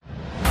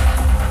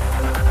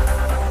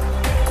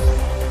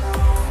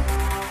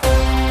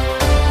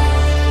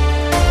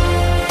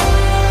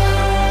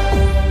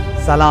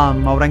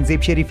سلام،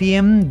 اورنګزیب شریفی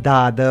یم. دا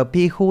د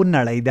پیښو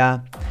نړۍ ده.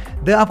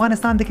 د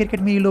افغانستان د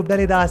کرکټ ملي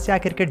لوبډلې د آسیا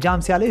کرکټ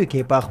جام سیالیو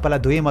کې په خپله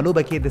دویمه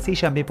لوبه کې د سې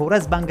شنبې په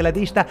ورځ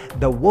بنګلادیش ته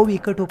د 7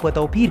 ویکټو په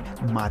توپیر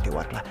ماتې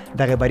ورکړه.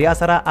 دغه بریا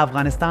سره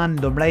افغانستان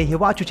لومړی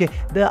هیواد شو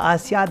چې د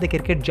آسیا د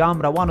کرکټ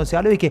جام روانو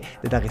سیالیو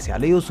کې د دغه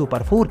سیالیو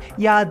سوپر فور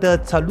یا د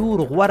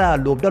 4 غوره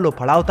لوبډلو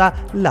پړاو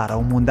ته لاره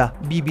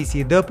ومونده. بي بي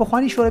سي د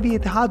پخواني شوروي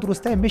اتحاد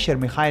وروستی مشر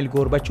میخایل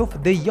گورباچوف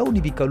د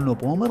 9 کلونو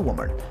په عمر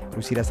ومړ.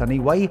 روسي رسنۍ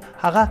وایي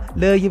هغه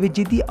له یوې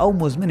جدي او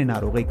مزمنې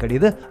ناروغۍ کړې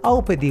ده او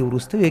په دې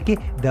وروستیو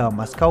کې د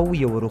مسکو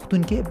یو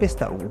روغتون کې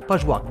بستر و. په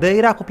ژواک د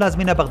عراق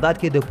پلازمینه بغداد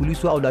کې د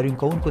پولیسو او لاریون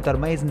کوونکو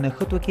ترمنځ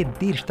نښتو کې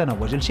 13 تنه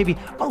وژل شوي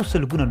او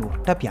سلګونه نور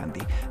ټپیان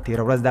دي.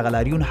 تېره ورځ دغه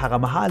لاریون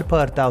هغه مهال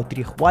په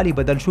تاوتریخوالي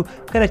بدل شو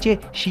کله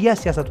چې شیعه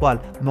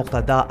سیاستوال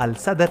مقتدا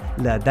الصدر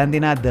له دندې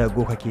نه د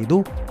ګوښه کېدو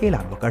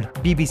اعلان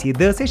وکړ. بي بي سي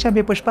د سې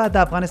شنبې په شپه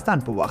د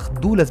افغانستان په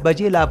وخت 12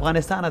 بجې له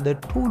افغانستانه د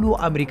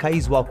ټولو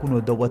امریکایي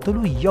ځواکونو د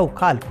وتلو یو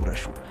کال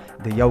پوره شو.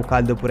 د یو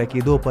کال د پوره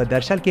کېدو په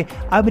درشل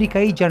کې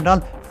امریکایي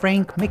جنرال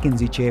فرانک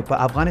مکنزي چې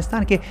په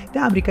افغانستان کې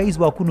د امریکایي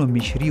ځواکونو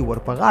مشري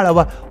ور په غاړه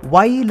وه،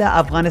 وایي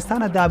له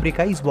افغانستانه د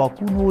امریکایي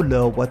ځواکونو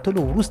له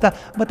وتلو وروسته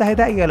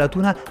متحده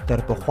ایالتونه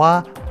تر پخوا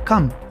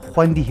کم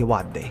خوندي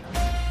هیواد دی.